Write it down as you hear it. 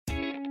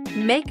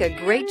Make a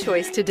great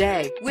choice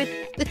today with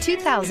the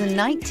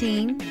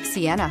 2019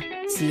 Sienna.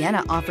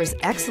 Sienna offers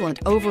excellent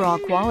overall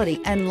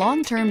quality and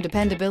long-term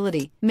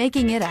dependability,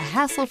 making it a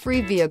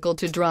hassle-free vehicle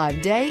to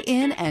drive day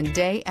in and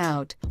day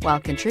out, while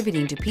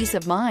contributing to peace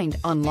of mind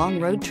on long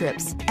road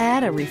trips.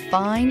 Add a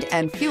refined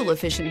and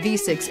fuel-efficient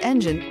V6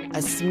 engine,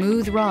 a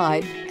smooth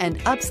ride, and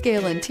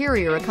upscale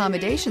interior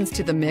accommodations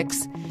to the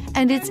mix,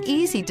 and it's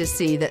easy to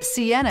see that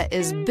Sienna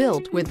is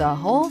built with the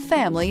whole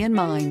family in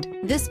mind.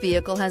 This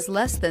vehicle has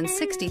less than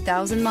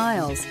 60,000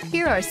 miles.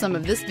 Here are some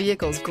of this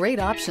vehicle's great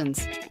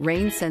options: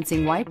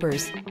 rain-sensing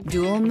wipers,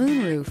 dual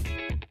moonroof,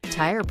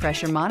 tire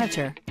pressure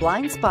monitor,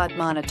 blind spot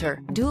monitor,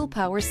 dual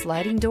power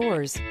sliding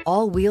doors,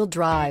 all-wheel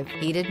drive,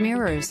 heated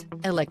mirrors,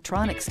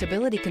 electronic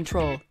stability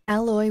control,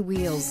 alloy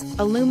wheels,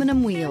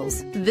 aluminum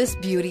wheels. This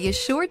beauty is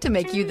sure to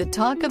make you the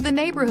talk of the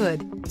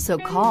neighborhood. So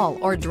call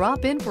or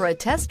drop in for a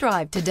test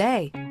drive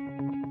today.